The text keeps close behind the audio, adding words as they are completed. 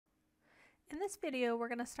In this video, we're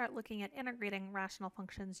going to start looking at integrating rational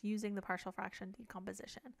functions using the partial fraction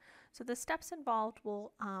decomposition. So the steps involved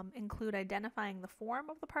will include identifying the form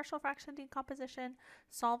of the partial fraction decomposition,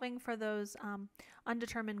 solving for those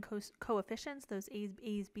undetermined coefficients, those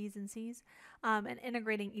A's, B's, and C's, and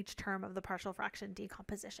integrating each term of the partial fraction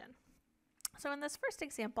decomposition. So in this first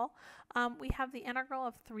example, we have the integral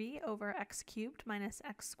of 3 over x cubed minus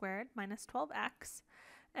x squared minus 12x.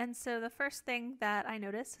 And so the first thing that I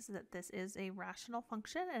notice is that this is a rational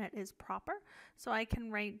function and it is proper. So I can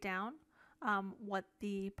write down what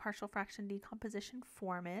the partial fraction decomposition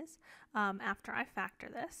form is after I factor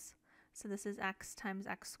this. So this is x times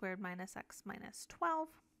x squared minus x minus 12.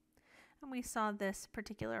 And we saw this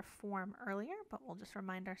particular form earlier, but we'll just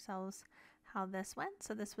remind ourselves how this went.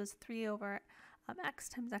 So this was 3 over x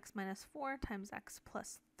times x minus 4 times x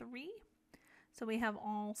plus 3. So we have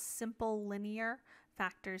all simple linear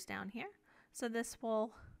factors down here. So this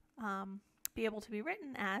will be able to be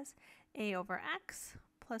written as a over x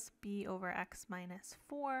plus b over x minus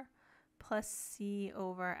 4 plus c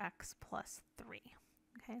over x plus 3.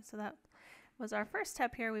 Okay, so that was our first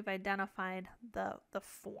step here. We've identified the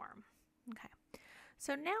form. Okay,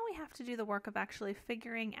 so now we have to do the work of actually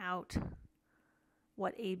figuring out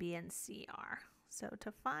what a, b, and c are. So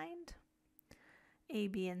to find a,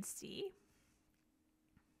 b, and c,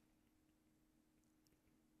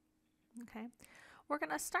 okay, we're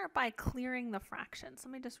going to start by clearing the fractions.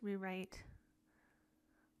 Let me just rewrite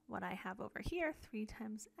what I have over here. 3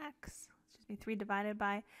 times x, 3 divided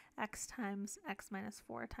by x times x minus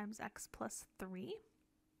 4 times x plus 3.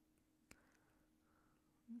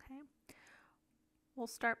 Okay, we'll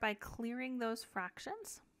start by clearing those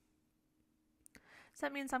fractions. So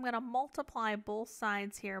that means I'm going to multiply both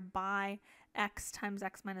sides here by x times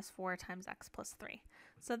x minus 4 times x plus 3.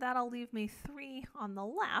 So that'll leave me 3 on the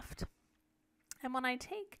left. And when I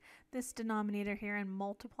take this denominator here and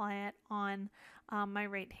multiply it on my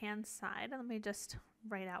right-hand side, let me just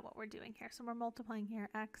write out what we're doing here. So we're multiplying here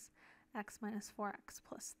x minus 4x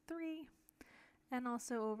plus 3, and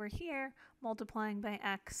also over here multiplying by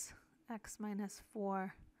x minus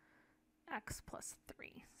 4, x plus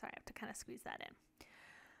 3. Sorry, I have to kind of squeeze that in.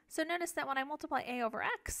 So notice that when I multiply a over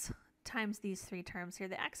x times these three terms here,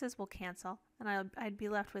 the x's will cancel, and I'd be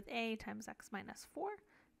left with a times x minus 4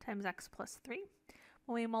 times x plus 3.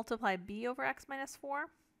 When we multiply b over x minus 4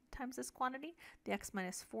 times this quantity, the x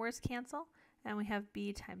minus 4's cancel, and we have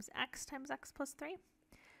b times x plus 3.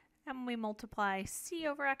 And when we multiply c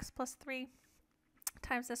over x plus 3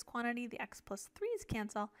 times this quantity, the x plus 3's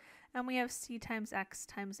cancel, and we have c times x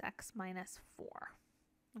minus 4.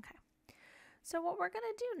 Okay, so what we're going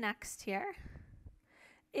to do next here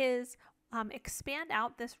is expand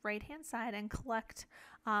out this right-hand side and collect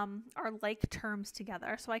our like terms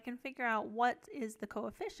together, so I can figure out what is the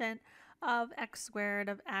coefficient of x squared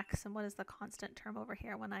of x and what is the constant term over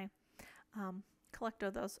here when I collect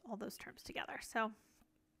all those terms together. So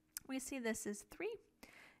we see this is 3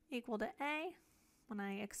 equal to a. When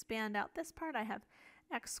I expand out this part, I have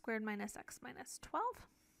x squared minus x minus 12.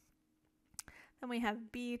 Then we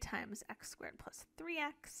have b times x squared plus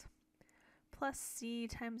 3x plus c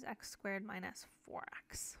times x squared minus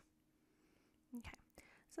 4x. Okay,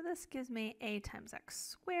 so this gives me a times x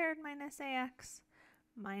squared minus ax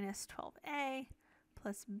minus 12a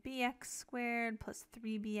plus bx squared plus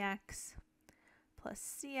 3bx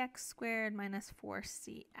plus cx squared minus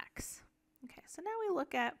 4cx. Okay, so now we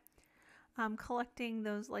look at collecting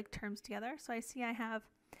those like terms together. So I see I have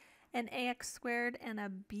an ax squared and a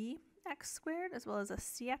bx squared as well as a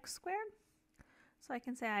cx squared. So I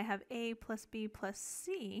can say I have a plus b plus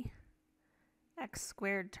c x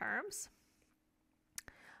squared terms.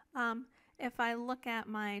 If I look at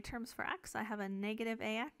my terms for x, I have a negative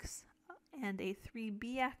ax and a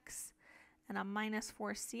 3bx and a minus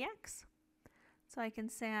 4cx. So I can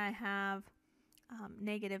say I have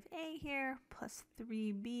negative a here plus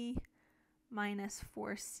 3b minus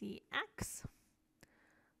 4cx.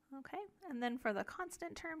 Okay, and then for the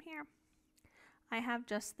constant term here, I have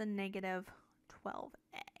just the negative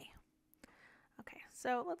 12a. Okay,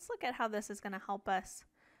 so let's look at how this is going to help us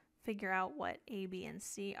figure out what a, b, and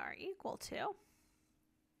c are equal to.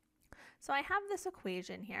 So I have this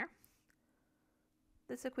equation here.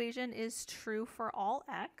 This equation is true for all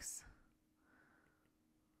x.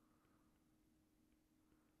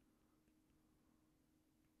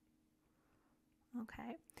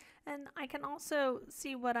 Okay, and I can also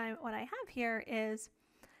see what I have here is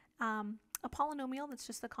a polynomial that's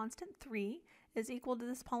just the constant 3 is equal to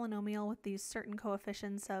this polynomial with these certain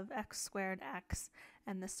coefficients of x squared x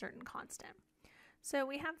and this certain constant. So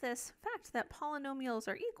we have this fact that polynomials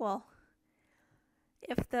are equal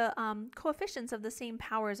if the coefficients of the same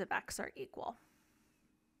powers of x are equal.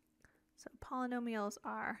 So polynomials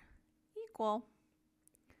are equal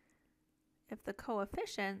if the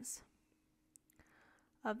coefficients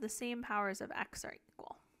of the same powers of x are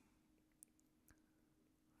equal.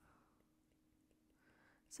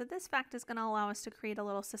 So this fact is going to allow us to create a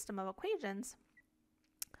little system of equations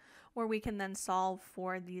where we can then solve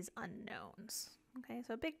for these unknowns. Okay,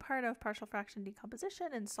 so a big part of partial fraction decomposition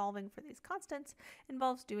and solving for these constants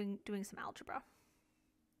involves doing some algebra.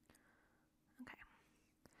 Okay,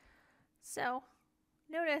 so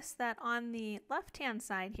notice that on the left-hand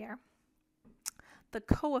side here, the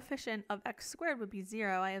coefficient of x squared would be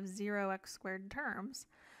 0. I have 0 x squared terms.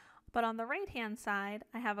 But on the right-hand side,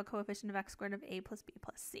 I have a coefficient of x squared of a plus b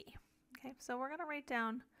plus c. Okay, so we're going to write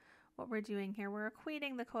down what we're doing here. We're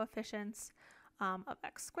equating the coefficients of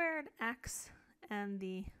x squared, x, and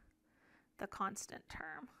the constant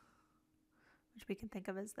term, which we can think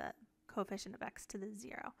of as the coefficient of x to the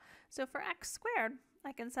 0. So for x squared,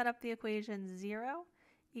 I can set up the equation 0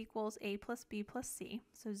 equals a plus b plus c.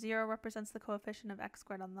 So 0 represents the coefficient of x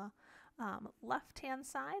squared on the left-hand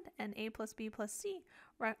side, and a plus b plus c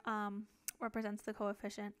represents the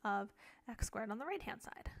coefficient of x squared on the right-hand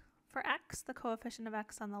side. For x, the coefficient of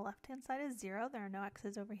x on the left-hand side is 0. There are no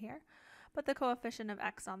x's over here. But the coefficient of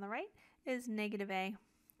x on the right is negative a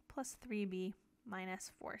plus 3b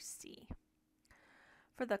minus 4c.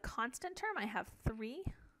 For the constant term, I have 3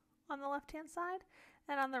 on the left-hand side,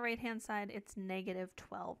 and on the right-hand side, it's negative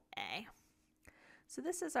 12a. So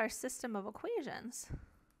this is our system of equations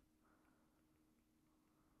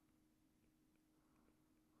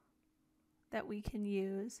that we can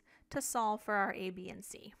use to solve for our a, b, and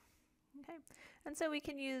c. Okay, and so we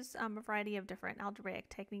can use a variety of different algebraic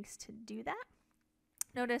techniques to do that.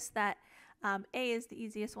 Notice that a is the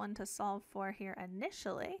easiest one to solve for here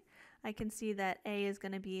initially. I can see that a is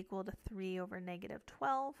going to be equal to 3 over negative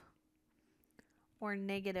 12, or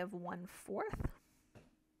negative 1/4.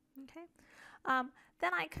 Okay,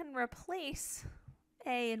 then I can replace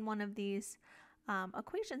a in one of these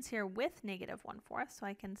equations here with negative 1/4. So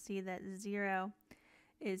I can see that 0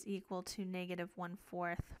 is equal to negative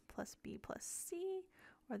 1/4 plus b plus c,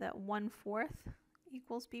 or that 1/4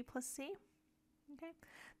 equals b plus c. Okay,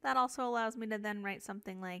 that also allows me to then write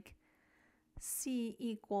something like c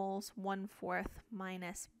equals 1/4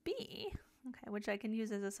 minus b, okay, which I can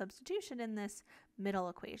use as a substitution in this middle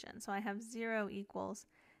equation. So I have 0 equals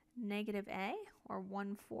negative a, or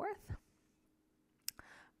 1/4,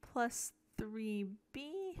 plus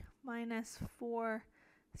 3b minus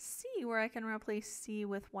 4c, where I can replace c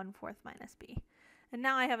with 1/4 minus b. And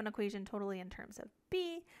now I have an equation totally in terms of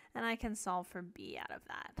b, and I can solve for b out of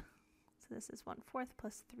that. So this is 1/4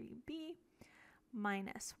 plus 3b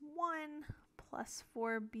minus 1 plus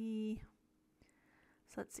 4b.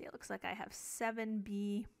 So let's see, it looks like I have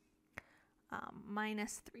 7b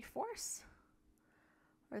minus 3/4,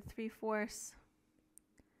 or 3/4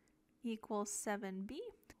 equals 7b.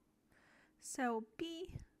 So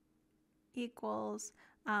b equals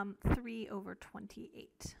 3 over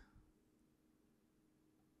 28.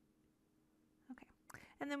 Okay,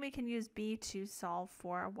 and then we can use b to solve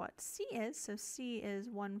for what c is. So c is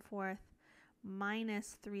 1/4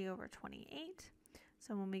 minus 3 over 28.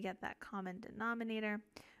 So when we get that common denominator,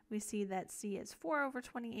 we see that c is 4 over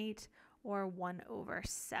 28, or 1 over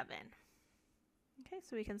 7. Okay,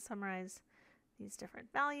 so we can summarize these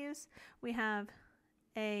different values. We have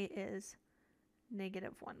a is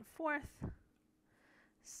negative 1/4,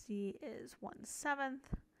 c is 1/7,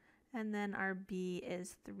 and then our b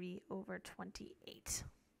is 3 over 28.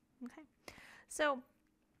 Okay, so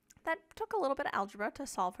that took a little bit of algebra to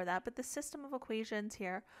solve for that, but the system of equations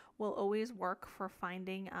here will always work for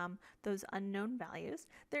finding those unknown values.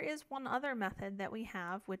 There is one other method that we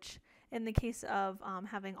have, which in the case of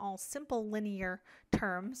having all simple linear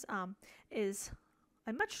terms is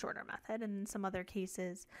a much shorter method, and in some other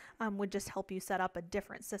cases would just help you set up a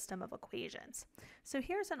different system of equations. So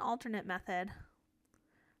here's an alternate method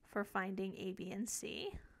for finding a, b, and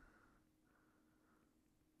c.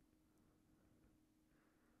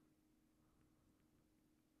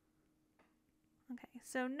 Okay,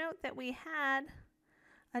 so note that we had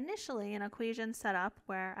initially an equation set up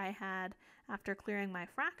where I had, after clearing my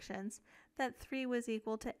fractions, that 3 was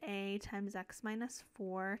equal to a times x minus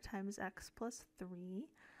 4 times x plus 3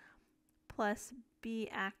 plus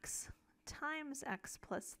bx times x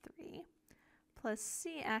plus 3 plus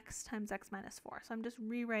cx times x minus 4. So I'm just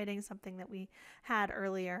rewriting something that we had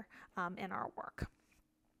earlier in our work.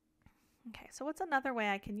 Okay, so what's another way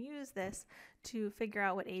I can use this to figure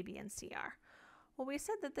out what a, b, and c are? Well, we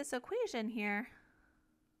said that this equation here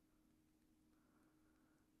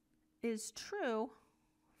is true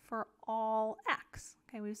for all x.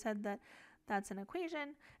 Okay, we've said that that's an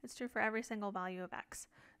equation. It's true for every single value of x.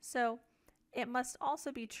 So it must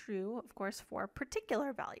also be true, of course, for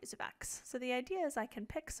particular values of x. So the idea is I can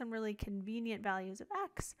pick some really convenient values of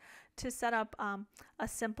x to set up a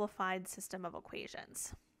simplified system of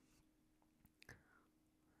equations.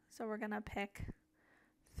 So we're going to pick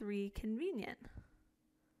 3 convenient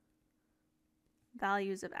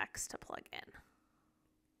values of x to plug in.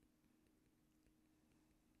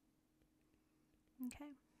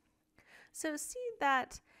 Okay. So see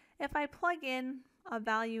that if I plug in a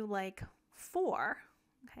value like 4,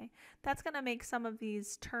 okay, that's going to make some of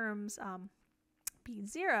these terms be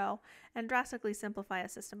 0 and drastically simplify a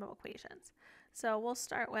system of equations. So we'll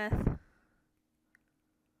start with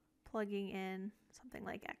plugging in something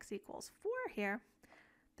like x equals 4 here.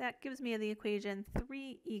 That gives me the equation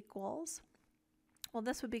 3 equals, well,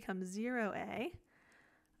 this would become 0a.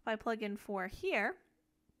 If I plug in 4 here,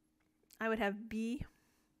 I would have b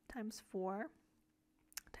times 4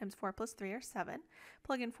 plus 3, or 7.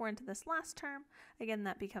 Plug in 4 into this last term, again,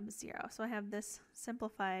 that becomes 0. So I have this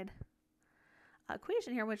simplified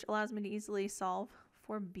equation here, which allows me to easily solve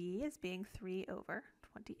for b as being 3 over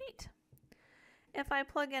 28. If I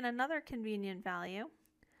plug in another convenient value,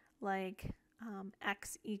 like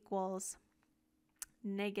x equals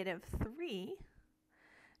 -3,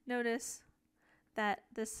 notice that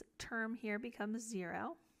this term here becomes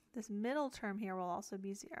 0. This middle term here will also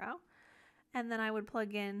be 0. And then I would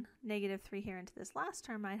plug in -3 here into this last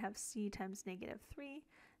term. I'd have c times -3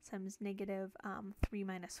 times -3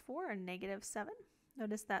 minus 4, or -7.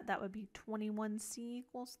 Notice that that would be 21c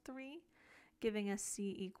equals 3, giving us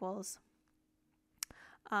c equals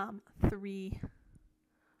 3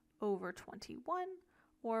 over 21,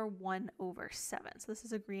 or 1 over 7. So this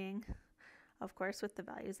is agreeing, of course, with the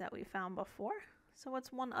values that we found before. So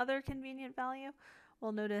what's one other convenient value?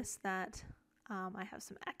 Well, notice that I have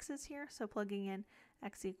some x's here, so plugging in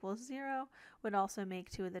x equals 0 would also make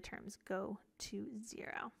 2 of the terms go to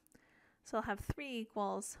 0. So I'll have 3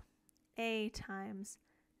 equals a times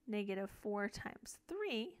 -4 times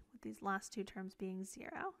 3, with these last 2 terms being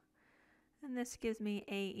 0. And this gives me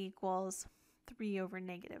a equals 3 over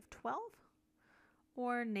 -12,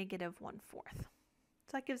 or -1/4.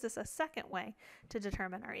 So that gives us a second way to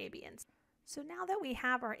determine our a, b, and c. So now that we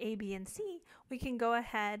have our a, b, and c, we can go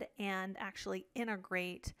ahead and actually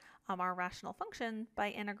integrate our rational function by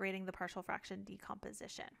integrating the partial fraction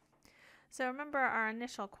decomposition. So remember, our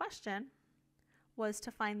initial question was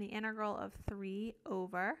to find the integral of 3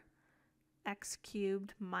 over x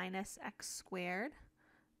cubed minus x squared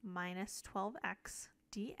minus 12x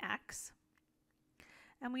dx.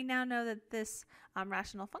 And we now know that this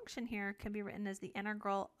rational function here can be written as the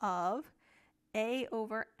integral of a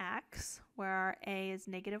over x, where our a is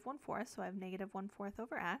 -1/4, so I have -1/4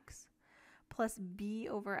 over x, plus b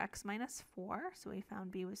over x minus 4, so we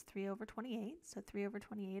found b was 3 over 28, so 3 over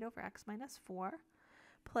 28 over x minus 4,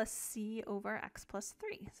 plus c over x plus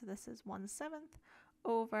 3, so this is 1/7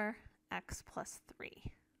 over x plus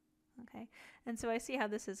 3. Okay, and so I see how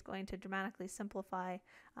this is going to dramatically simplify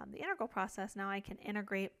the integral process. Now I can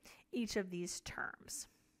integrate each of these terms.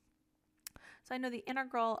 So I know the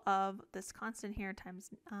integral of this constant here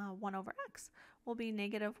times 1 over x will be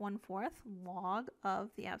 -1/4 log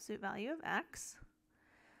of the absolute value of x.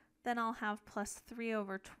 Then I'll have plus 3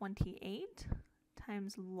 over 28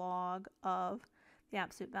 times log of the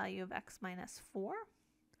absolute value of x minus 4.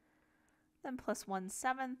 Then plus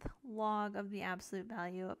 1/7 log of the absolute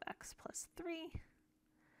value of x plus 3.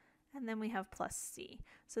 And then we have plus c.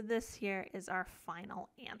 So this here is our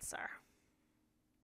final answer.